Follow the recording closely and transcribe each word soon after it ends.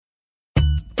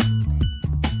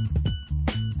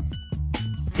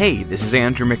Hey, this is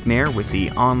Andrew McNair with the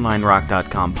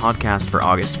OnlineRock.com podcast for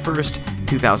August 1st,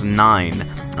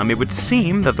 2009. It would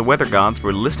seem that the weather gods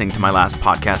were listening to my last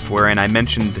podcast wherein I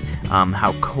mentioned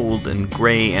how cold and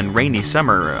gray and rainy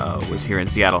summer was here in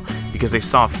Seattle because they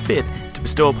saw fit to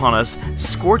bestow upon us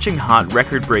scorching hot,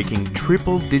 record-breaking,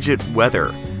 triple-digit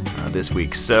weather this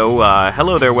week. So,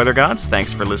 hello there, weather gods.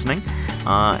 Thanks for listening.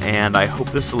 And I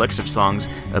hope this selection of songs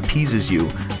appeases you.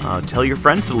 Tell your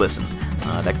friends to listen.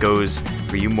 That goes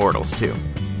for you mortals, too.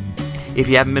 If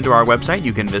you haven't been to our website,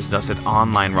 you can visit us at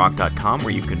OnlineRock.com,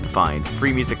 where you can find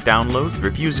free music downloads,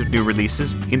 reviews of new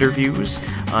releases, interviews,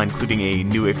 including a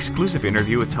new exclusive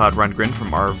interview with Todd Rundgren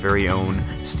from our very own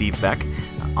Steve Beck,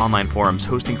 online forums,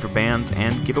 hosting for bands,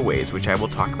 and giveaways, which I will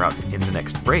talk about in the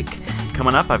next break.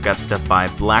 Coming up, I've got stuff by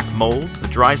Black Mold, The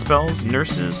Dry Spells,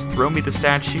 Nurses, Throw Me the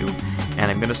Statue, and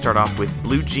I'm going to start off with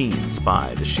Blue Jeans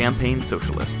by the Champagne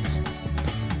Socialists.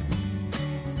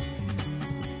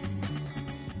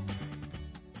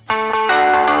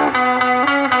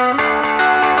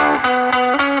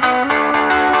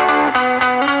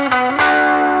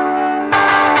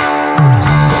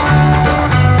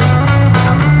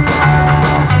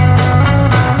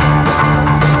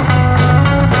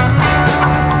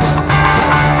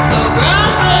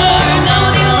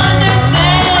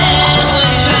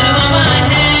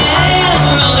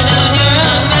 Rolling down your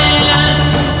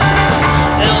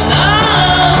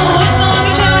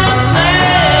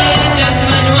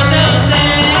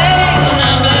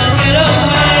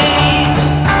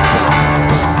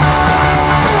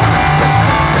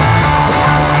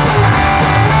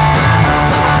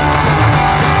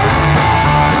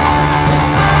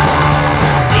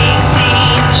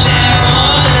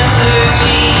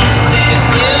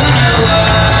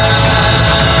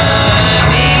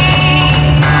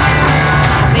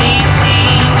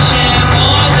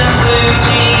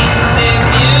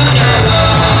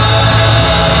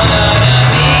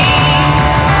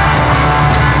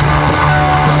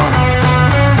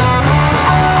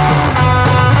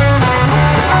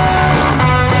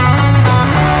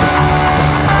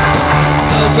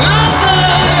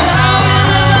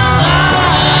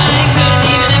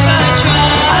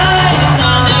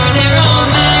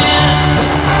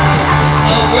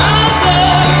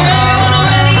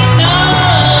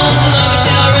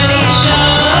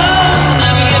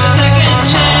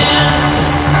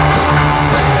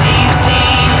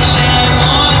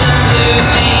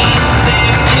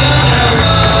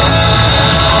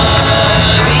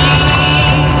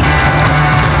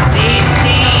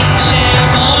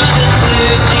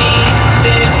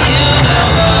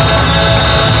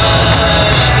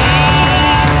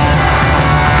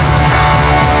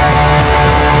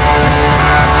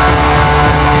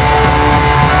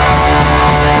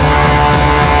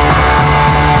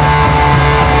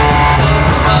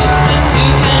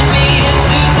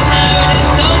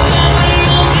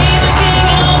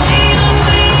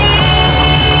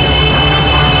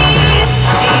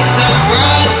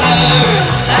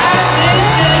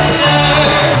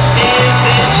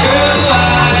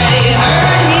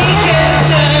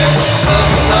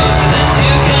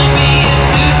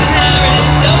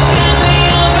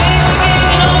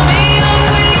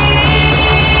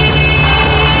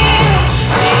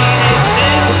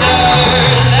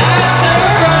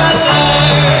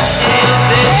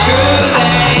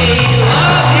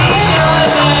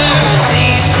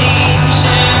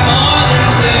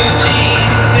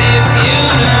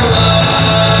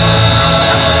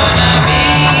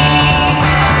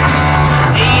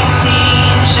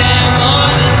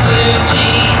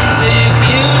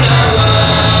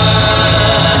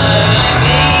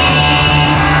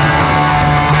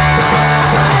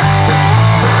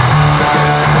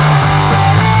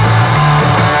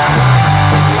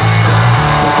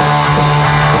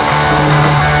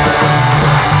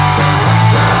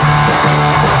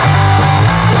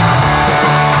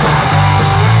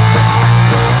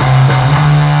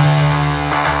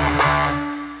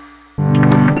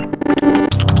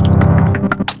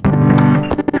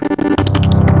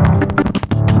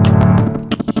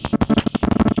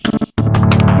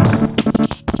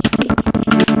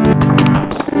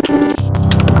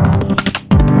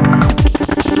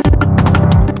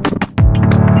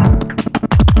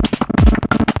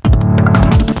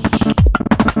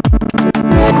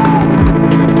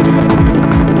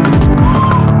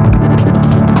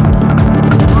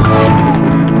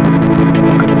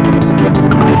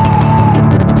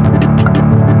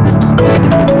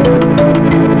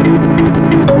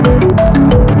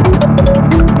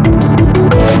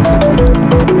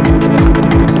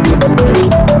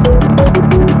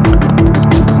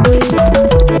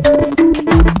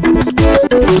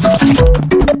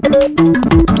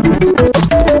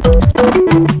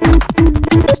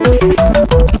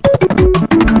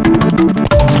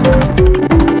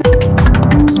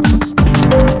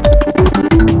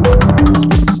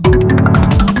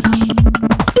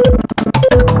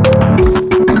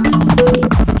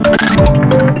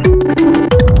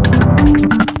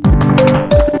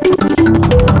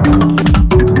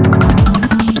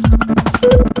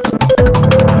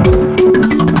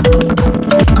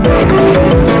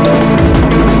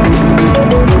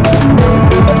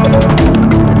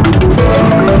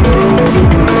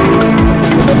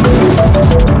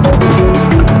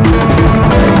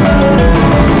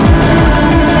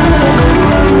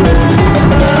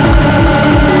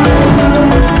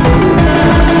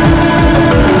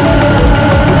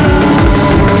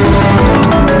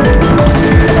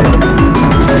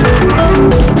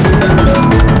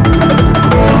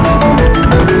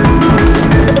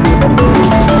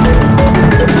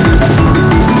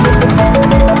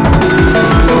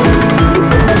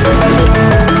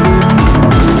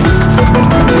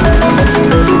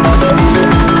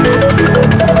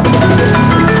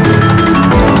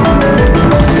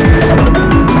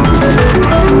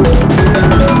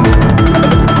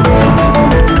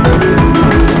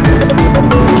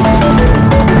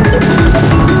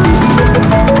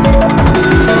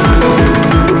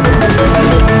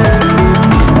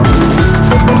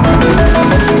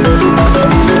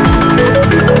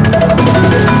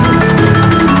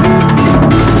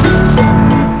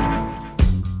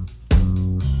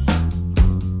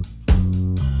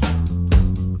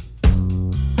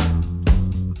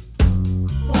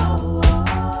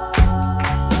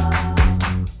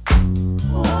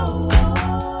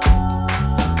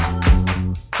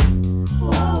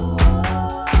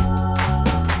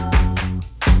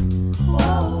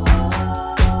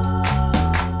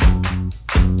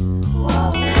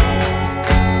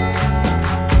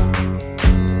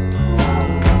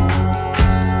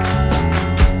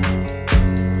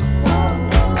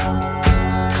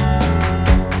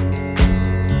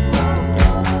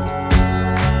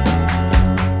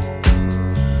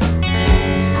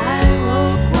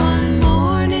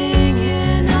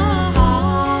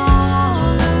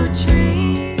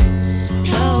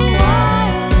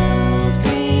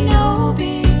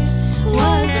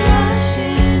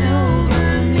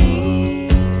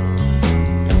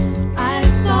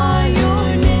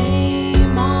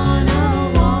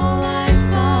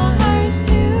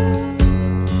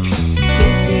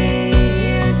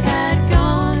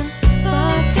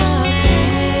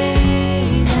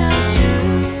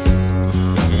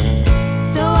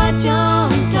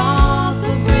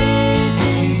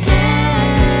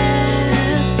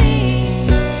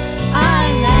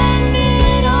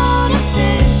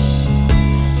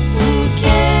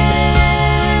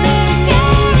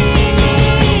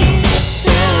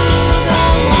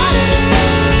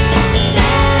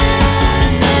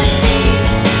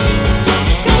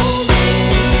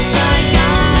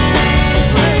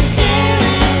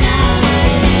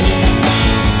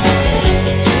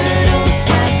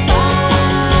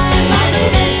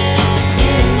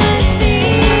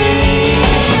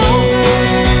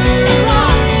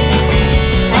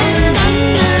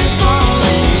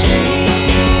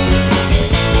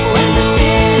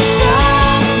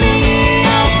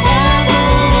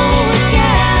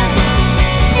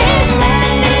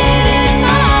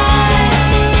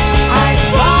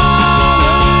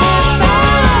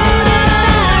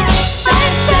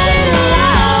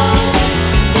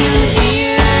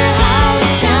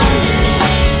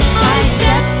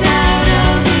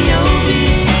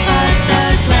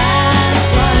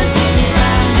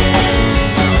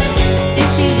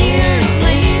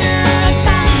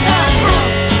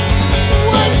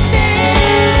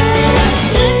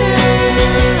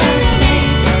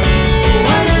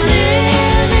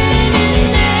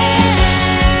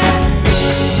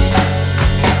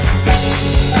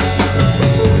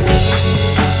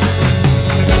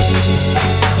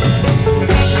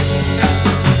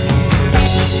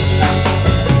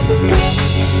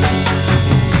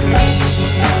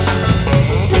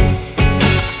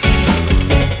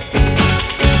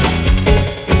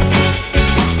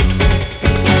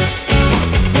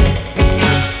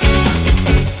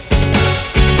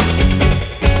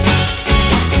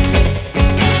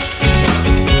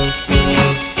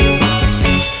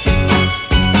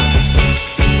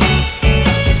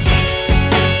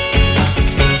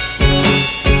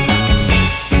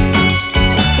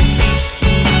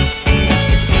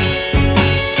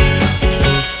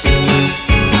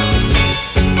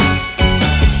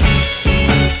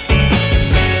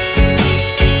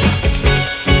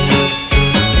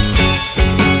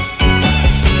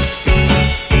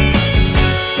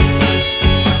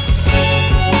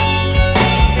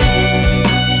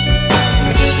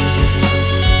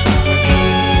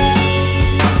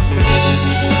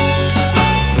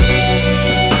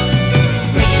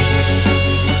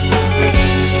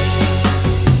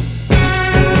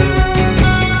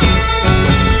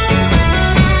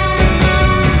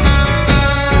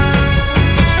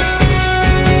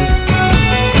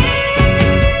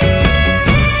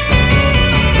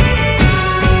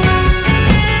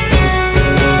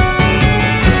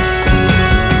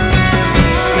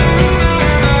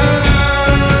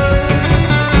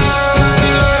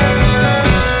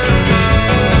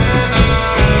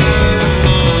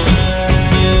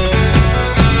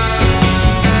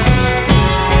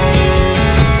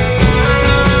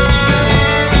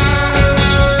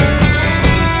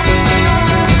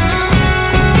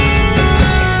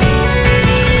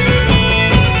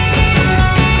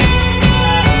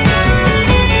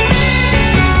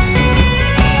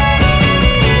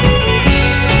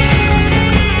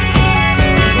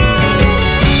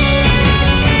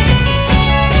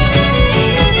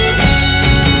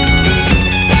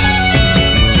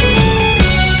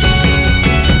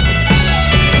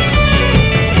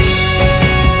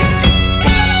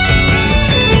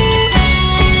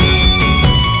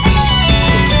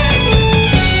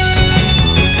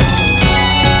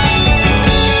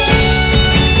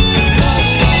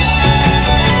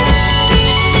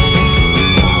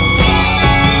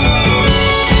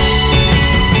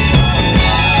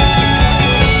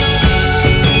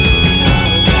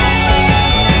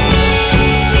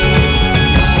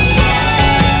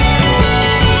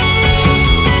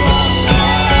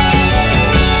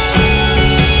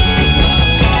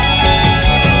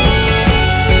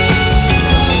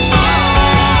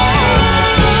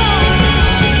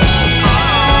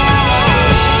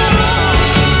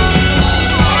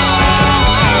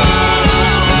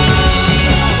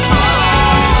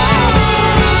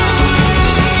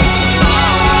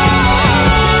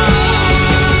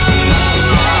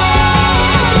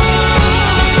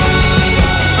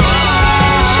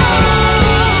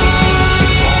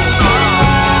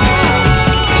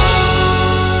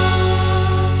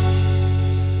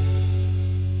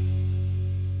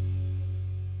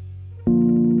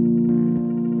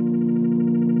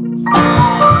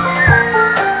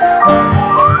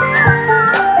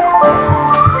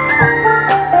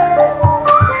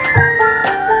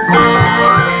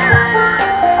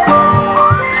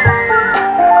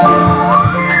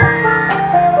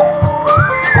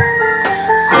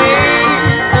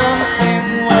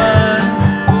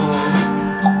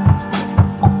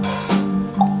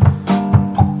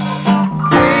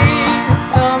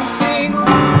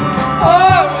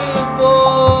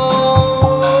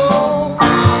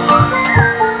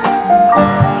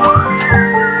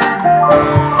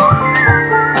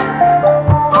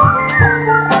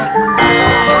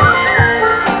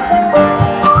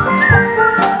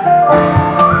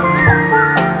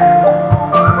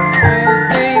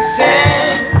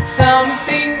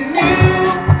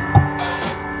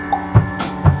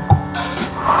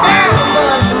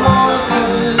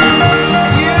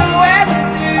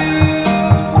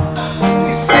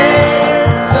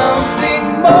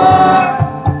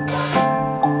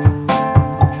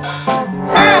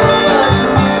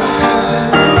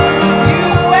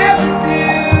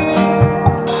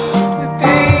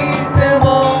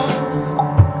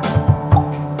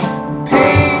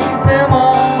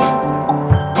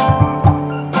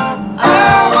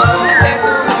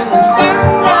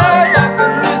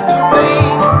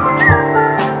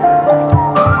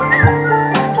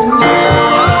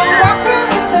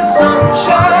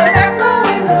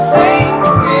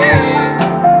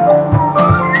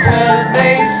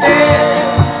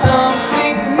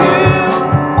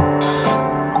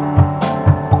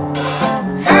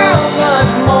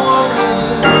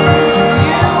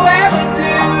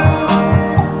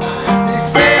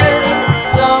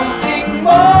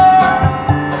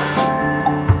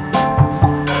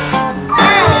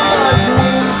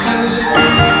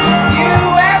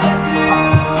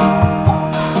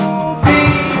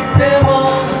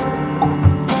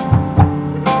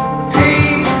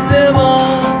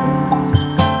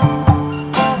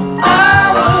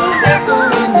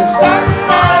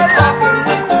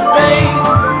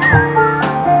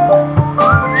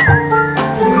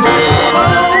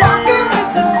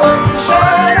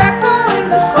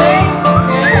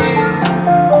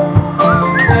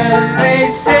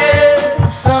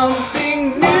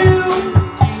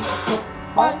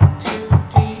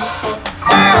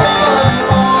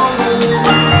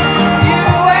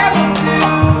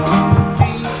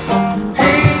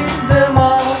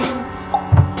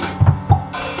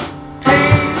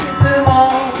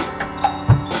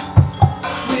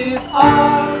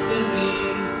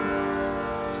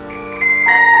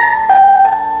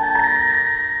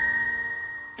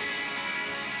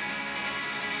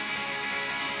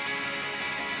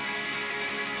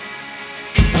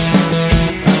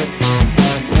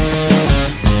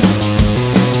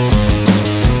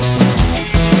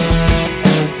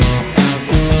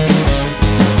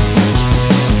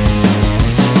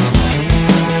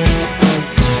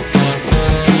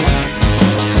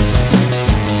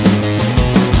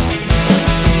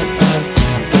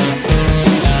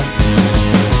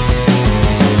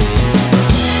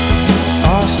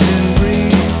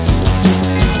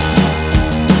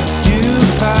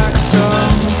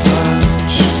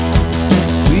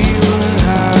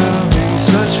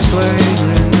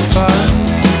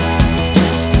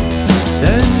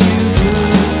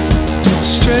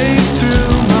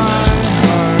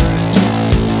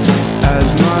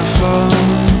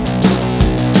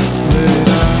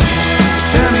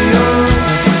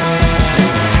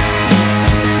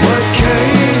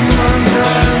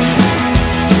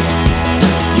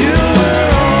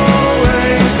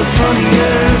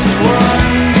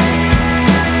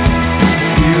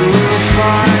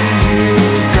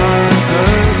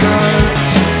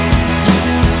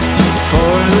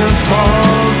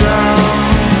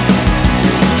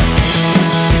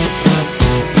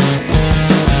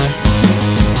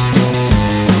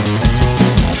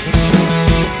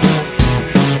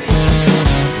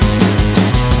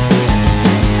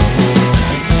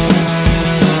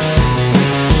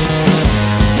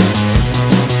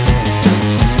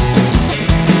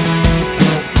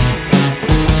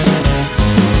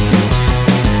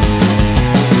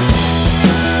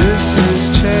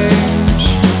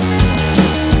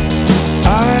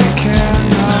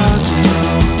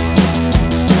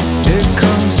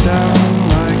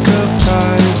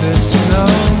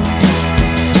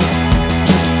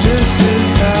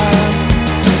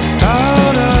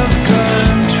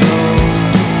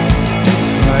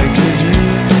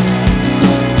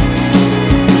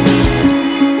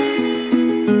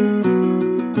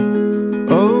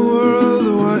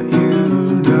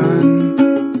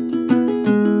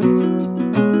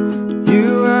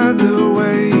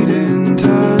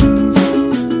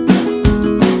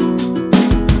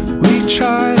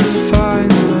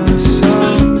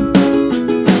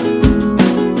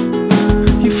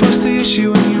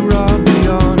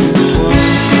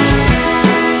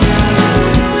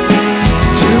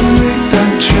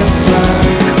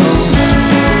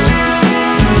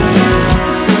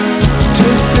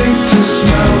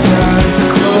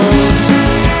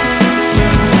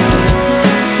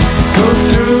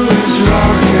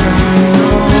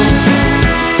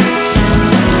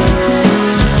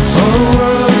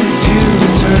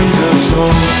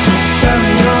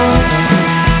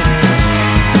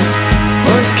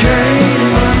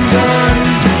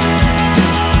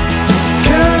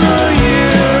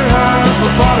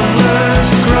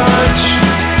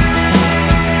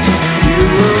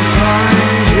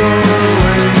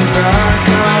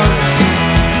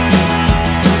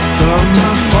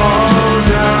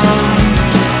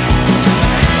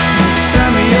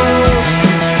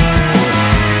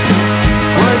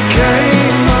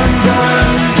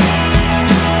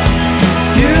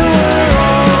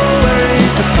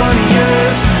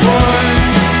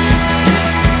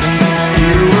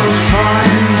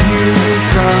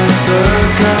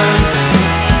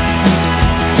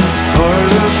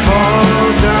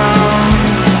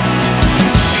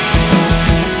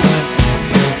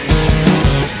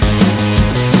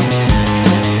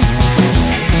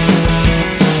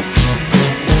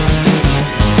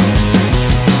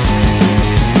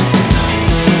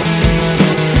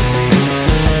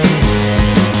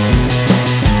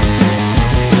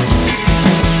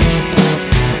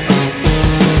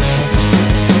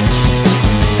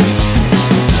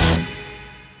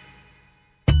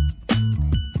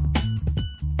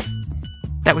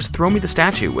That was Throw Me the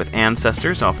Statue with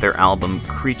Ancestors off their album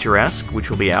Creaturesque, which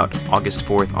will be out August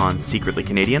 4th on Secretly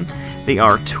Canadian. They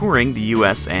are touring the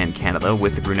US and Canada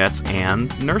with the Brunettes and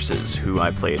Nurses, who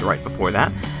I played right before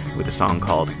that, with a song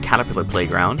called Caterpillar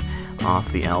Playground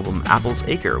off the album Apple's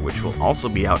Acre, which will also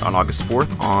be out on August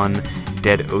 4th on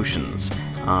Dead Oceans.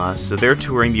 So they're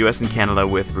touring the US and Canada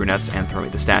with Brunettes and Throw Me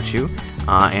the Statue,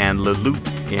 and Loog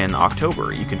in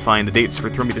October. You can find the dates for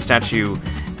Throw Me the Statue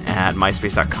at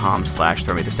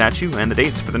myspace.com/throwmethestatue, and the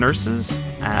dates for the Nurses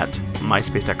at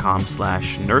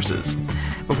myspace.com/nurses.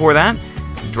 Before that,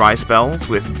 Dry Spells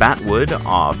with Batwood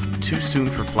off Too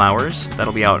Soon for Flowers.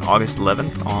 That'll be out August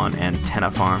 11th on Antenna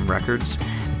Farm Records.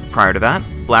 Prior to that,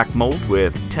 Black Mold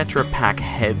with Tetra Pack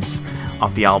Heads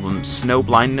off the album Snow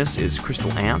Blindness is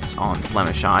Crystal Antz on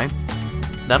Flemish Eye.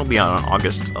 That'll be out on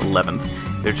August 11th.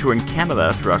 They're touring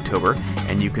Canada through October,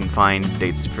 and you can find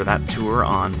dates for that tour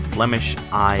on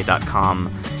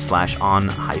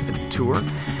flemishy.com/on-tour.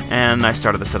 And I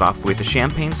started the set off with the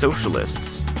Champagne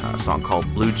Socialists, a song called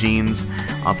Blue Jeans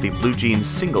off the Blue Jeans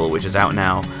single, which is out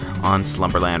now on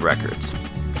Slumberland Records.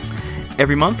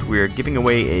 Every month, we're giving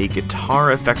away a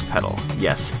guitar effects pedal.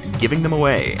 Yes, giving them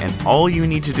away. And all you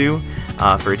need to do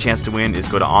for a chance to win is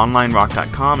go to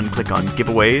OnlineRock.com and click on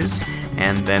Giveaways,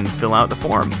 and then fill out the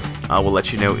form. We'll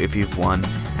let you know if you've won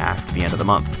after the end of the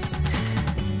month.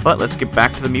 But let's get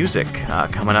back to the music.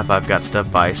 Coming up, I've got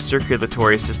stuff by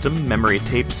Circulatory System, Memory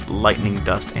Tapes, Lightning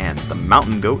Dust, and the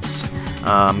Mountain Goats.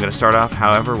 I'm going to start off,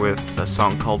 however, with a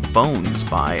song called Bones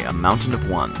by A Mountain of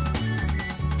One.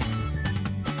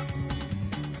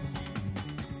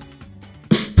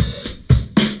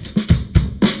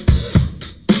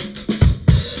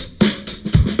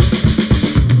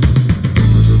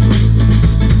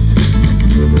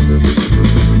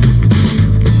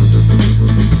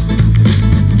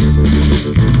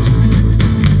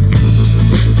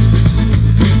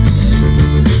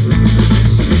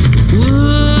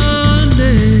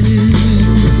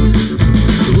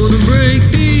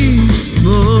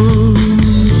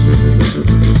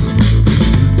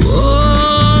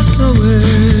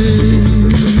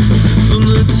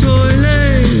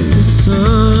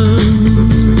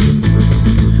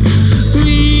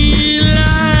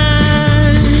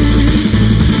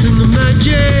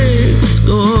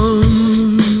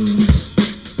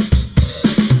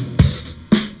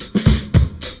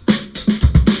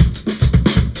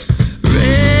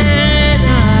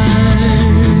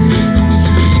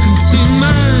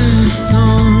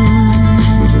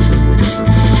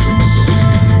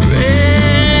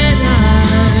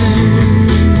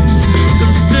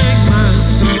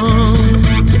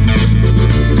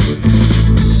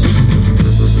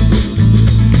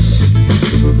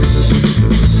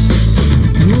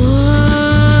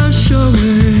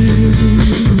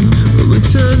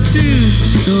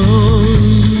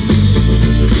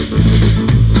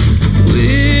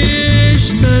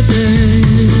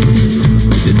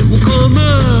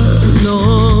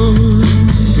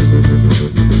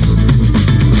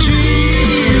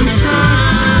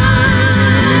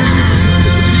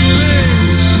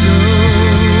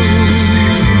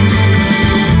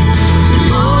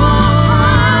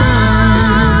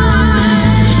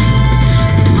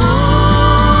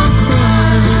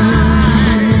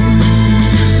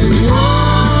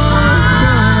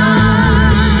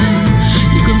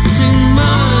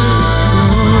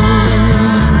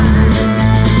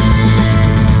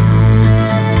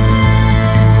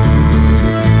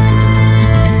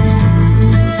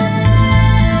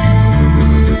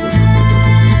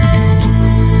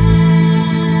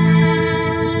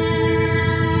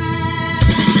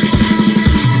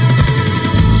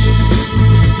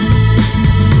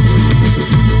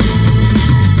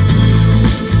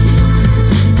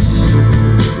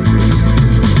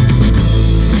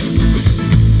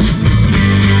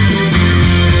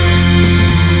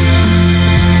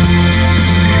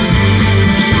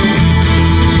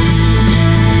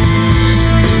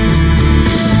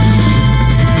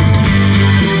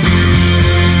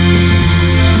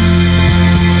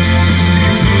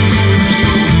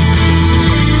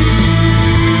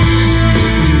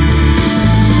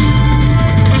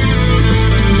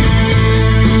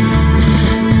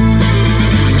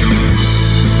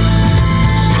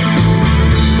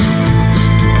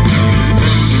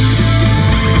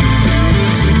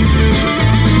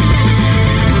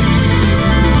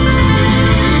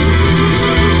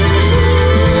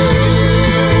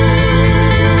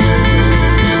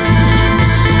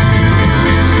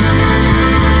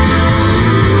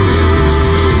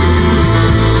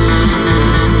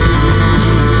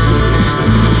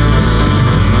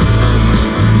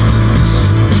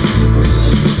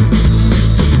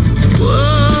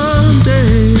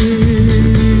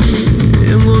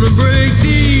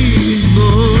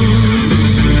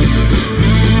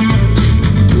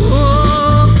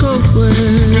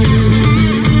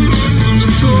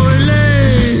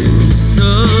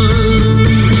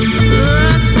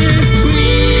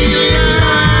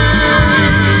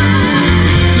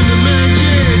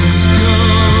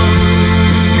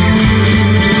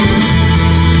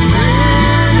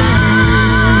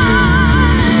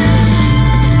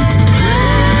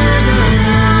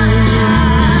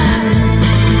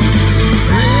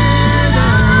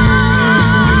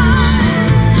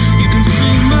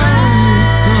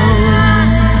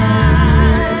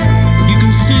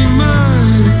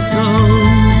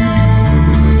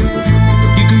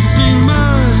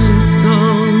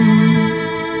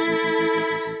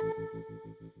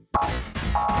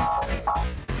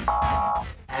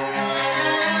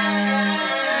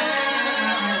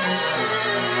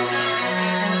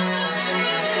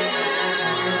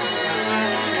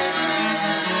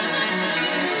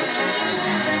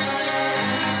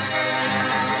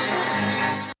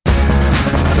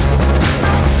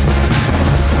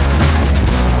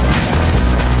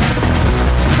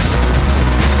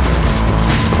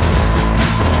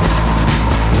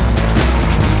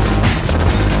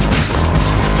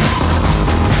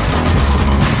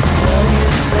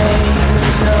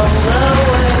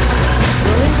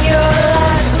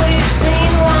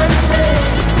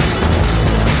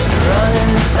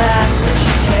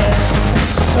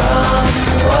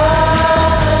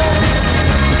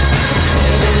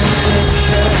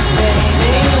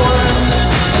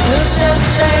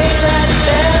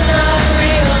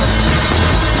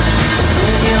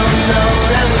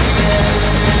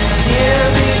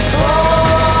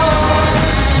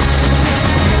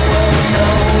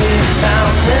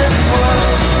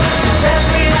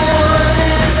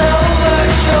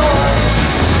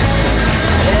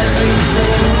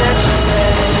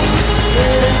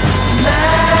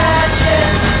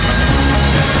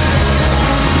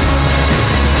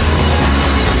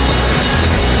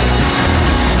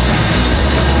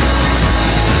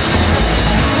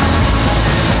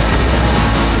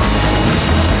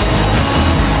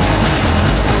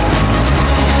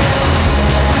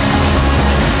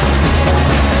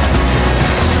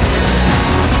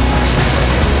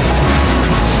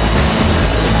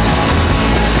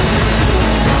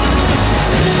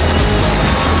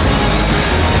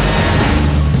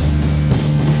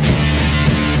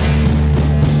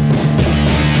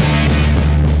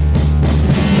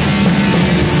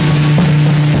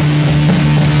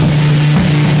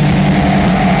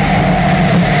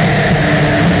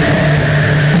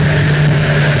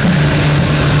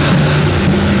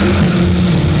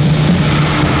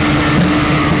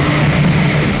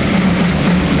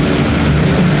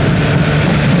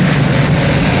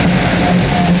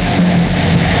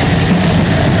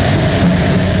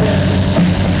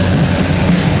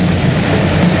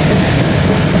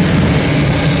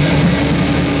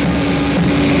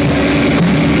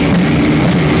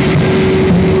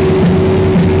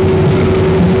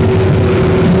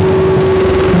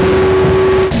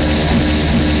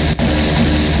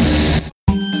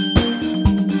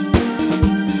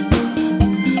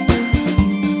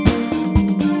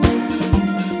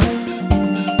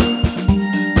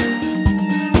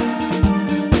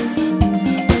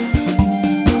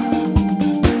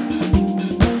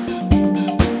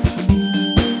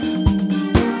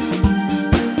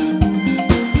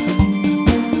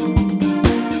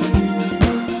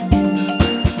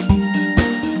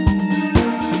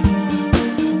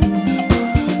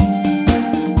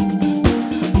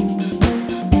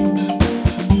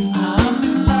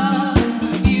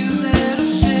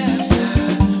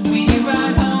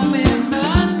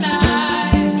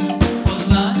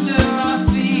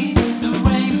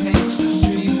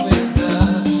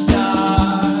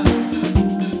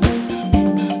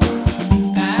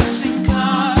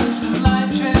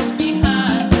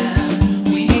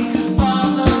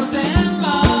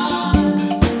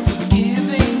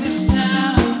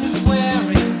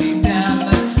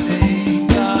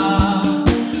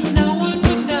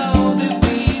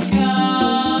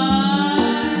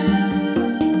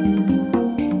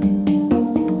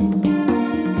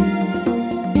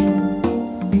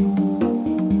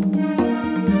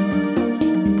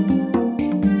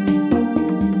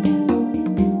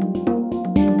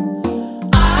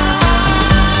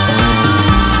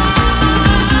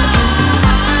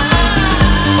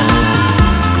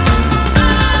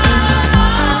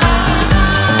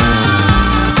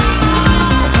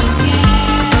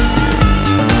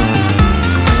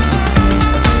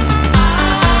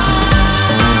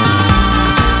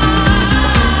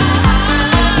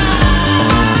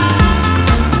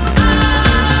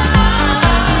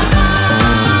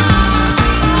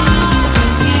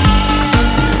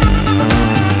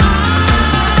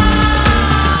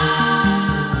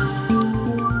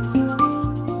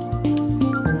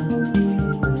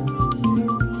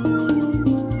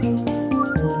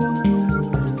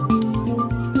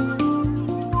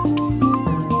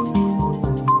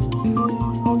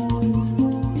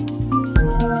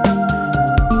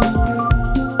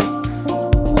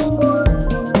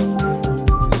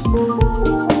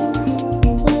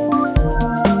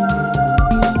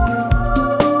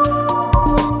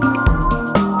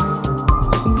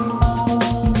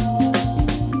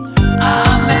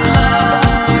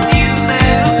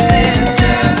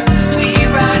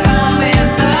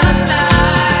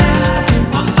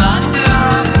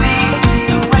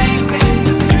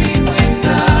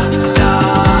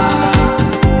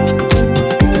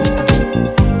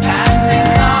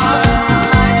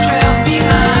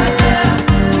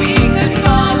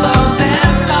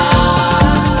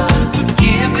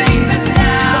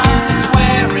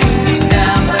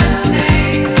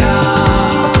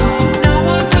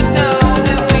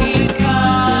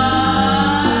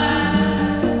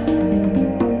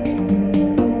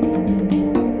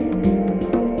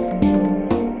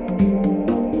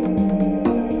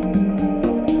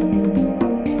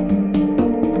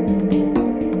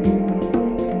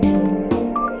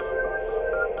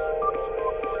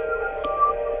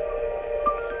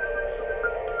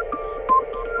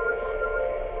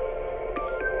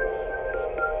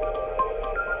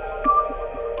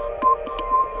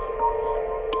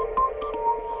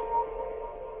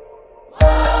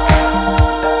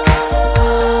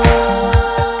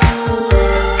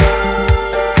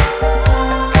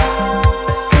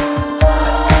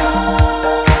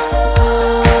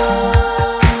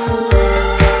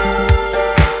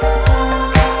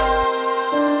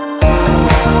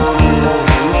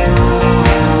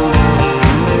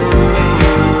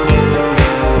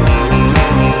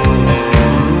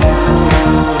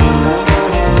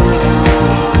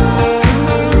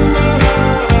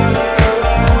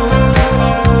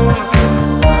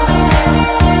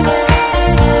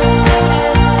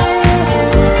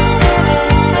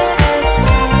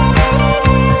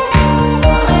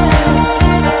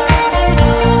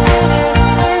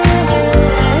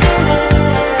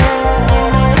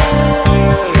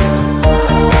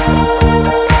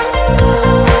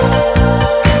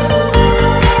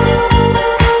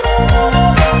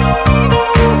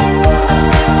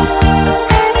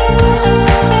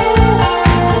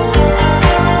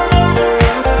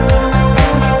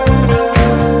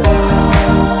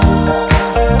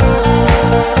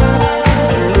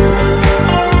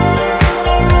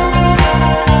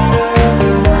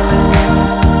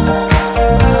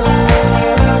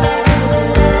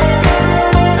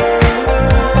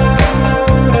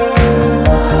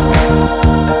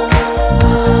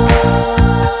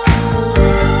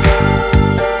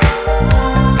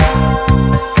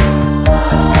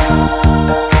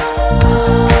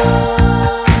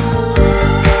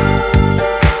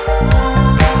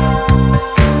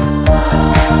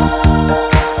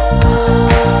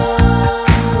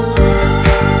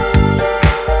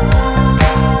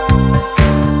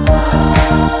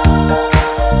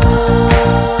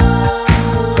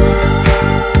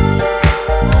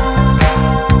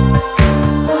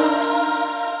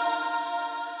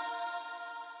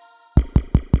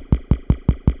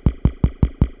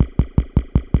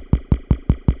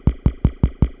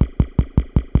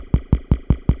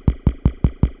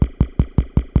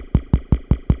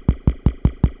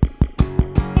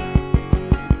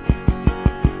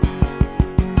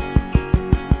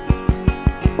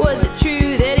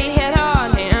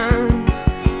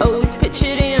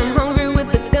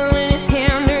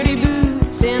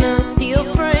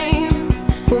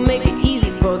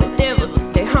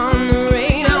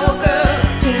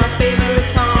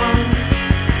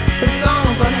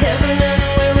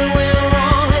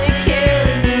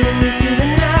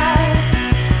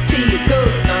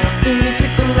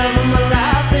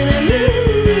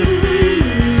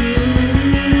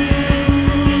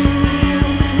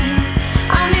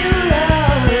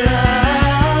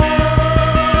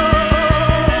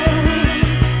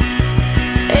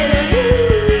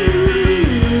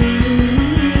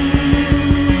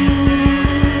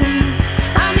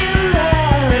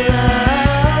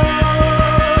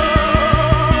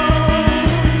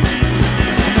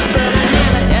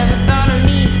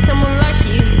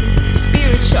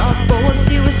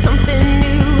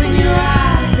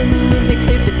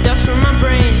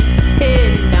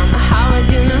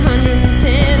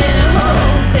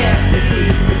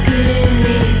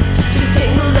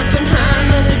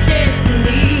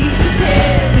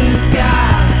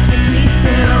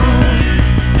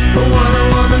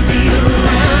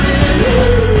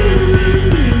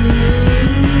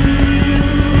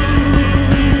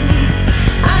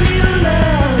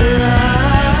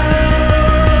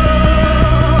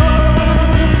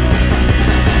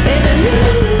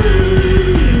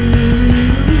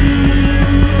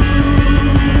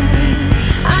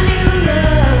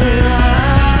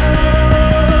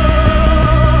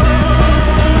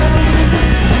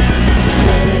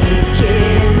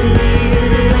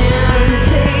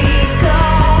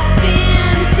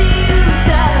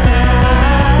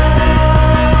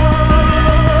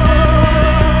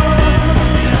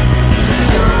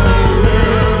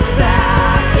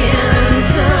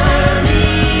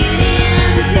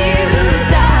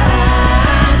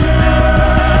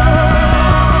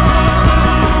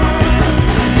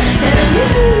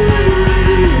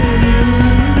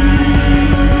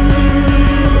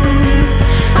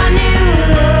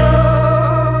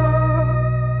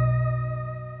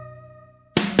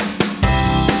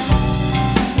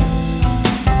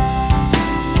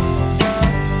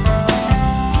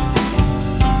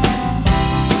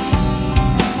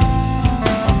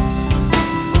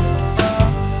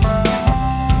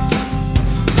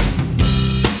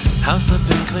 house up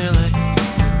in Clear Lake,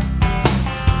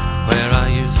 where I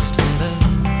used to live.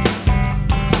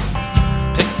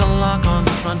 Picked the lock on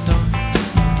the front door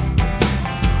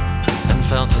and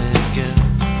felt it give.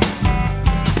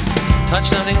 Touch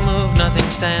nothing, move nothing,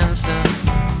 stand still.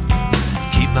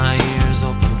 Keep my ears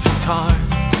open for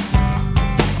cars.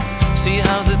 See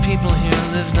how the people here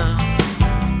live now.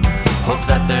 Hope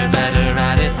that they're better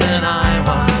at it than I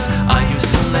was. I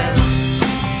used to live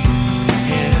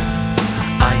here.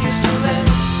 I used to live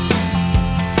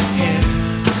here.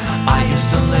 I used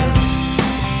to live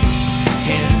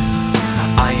here.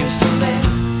 I used to live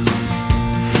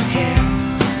here.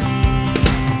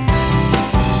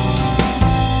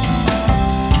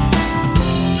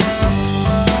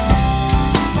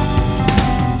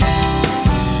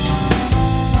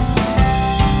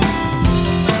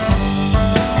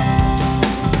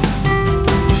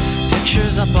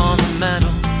 Pictures up on the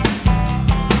mantle.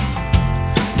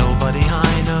 Nobody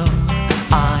I know.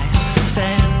 I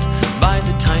stand by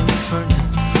the tiny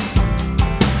furnace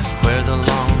where the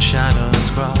long shadows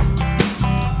grow.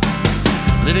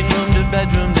 Living room to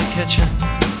bedroom to kitchen,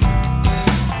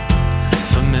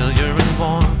 familiar and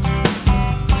warm.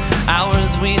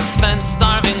 Hours we spent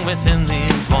starving within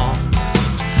these walls.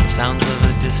 Sounds of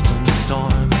a distant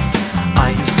storm.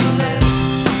 I used to live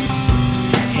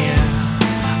here.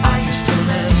 I used to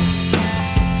live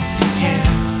here.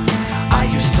 I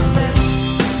used to live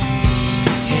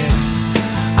here.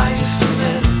 I used to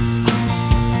live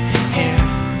here.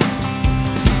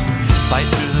 Fight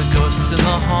through the ghosts in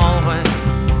the hallway.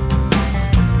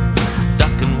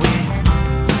 Duck and weave.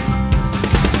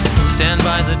 Stand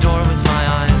by the door with my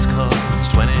eyes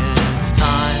closed when it's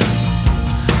time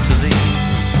to leave.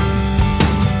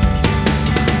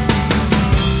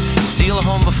 Steal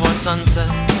home before sunset.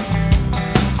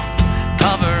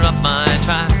 Cover up my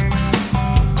tracks.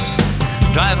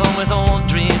 Drive home with old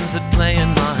dreams that play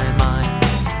in my mind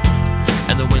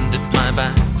and the wind at my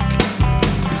back.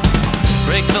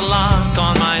 Break the lock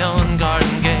on my own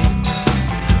garden gate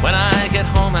when I get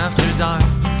home after dark.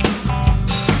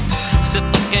 Sit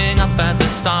looking up at the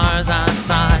stars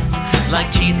outside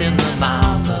like teeth in the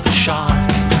mouth of a shark.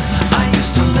 I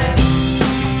used to live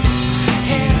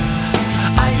here.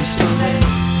 I used to live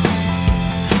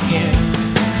here.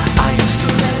 I used to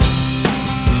live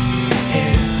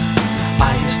here.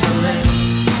 I used to live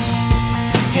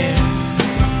here.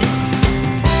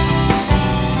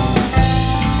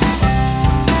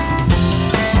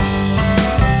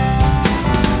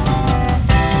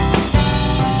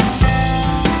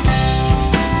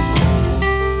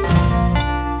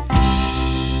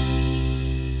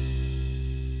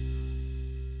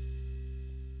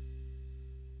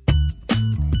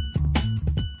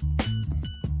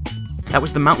 That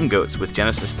was the Mountain Goats with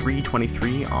Genesis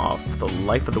 3:23 off The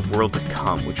Life of the World to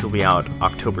Come, which will be out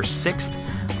October 6th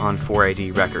on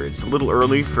 4AD Records. A little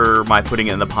early for my putting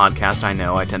it in the podcast, I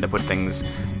know. I tend to put things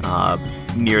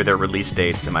near their release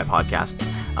dates in my podcasts,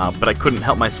 but I couldn't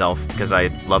help myself because I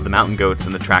love the Mountain Goats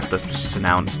and the track list was just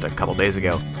announced a couple days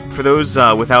ago. For those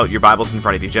without your Bibles in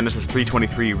front of you, Genesis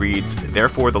 3:23 reads,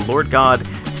 "Therefore the Lord God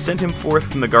sent him forth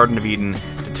from the Garden of Eden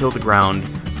to till the ground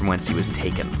from whence he was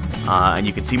taken." And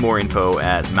you can see more info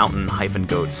at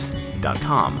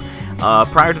mountain-goats.com.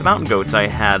 Prior to the Mountain Goats, I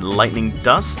had Lightning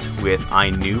Dust with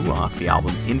I Knew off the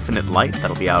album Infinite Light.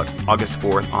 That'll be out August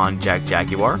 4th on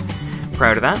Jagjaguwar.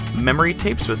 Prior to that, Memory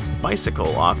Tapes with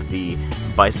Bicycle off the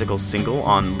Bicycle single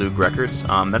on Loog Records.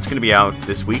 That's going to be out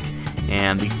this week.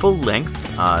 And the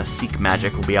full-length Seek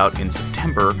Magic will be out in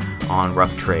September on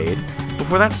Rough Trade.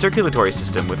 Before that, Circulatory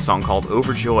System with a song called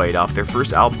Overjoyed off their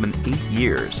first album in 8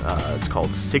 years. It's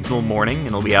called Signal Morning, and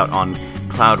it'll be out on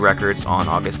Cloud Records on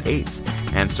August 8th.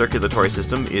 And Circulatory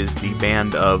System is the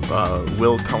band of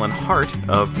Will Cullen Hart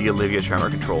of the Olivia Tremor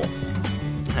Control.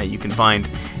 You can find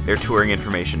their touring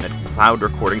information at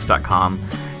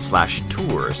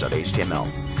cloudrecordings.com/tours.html.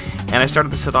 And I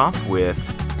started the set off with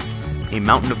A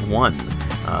Mountain of One,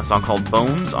 a song called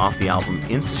Bones off the album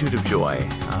Institute of Joy.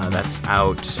 That's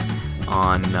out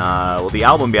on, the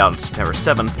album will be out September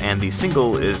 7th, and the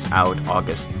single is out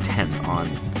August 10th on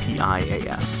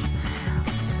PIAS.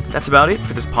 That's about it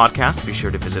for this podcast. Be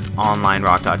sure to visit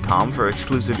OnlineRock.com for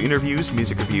exclusive interviews,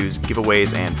 music reviews,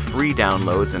 giveaways, and free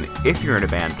downloads. And if you're in a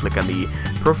band, click on the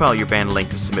Profile Your Band link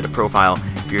to submit a profile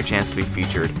for your chance to be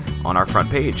featured on our front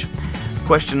page.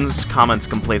 Questions, comments,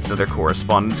 complaints, and other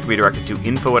correspondence can be directed to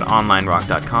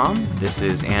info@onlinerock.com. This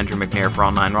is Andrew McNair for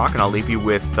OnlineRock, and I'll leave you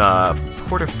with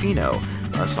Portofino,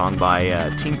 a song by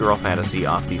Teengirl Fantasy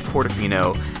off the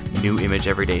Portofino New Image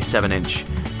Everyday 7-inch,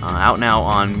 out now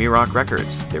on Merok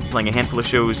Records. They're playing a handful of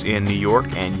shows in New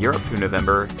York and Europe through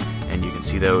November, and you can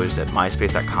see those at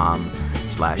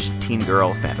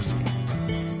myspace.com/teengirlfantasy.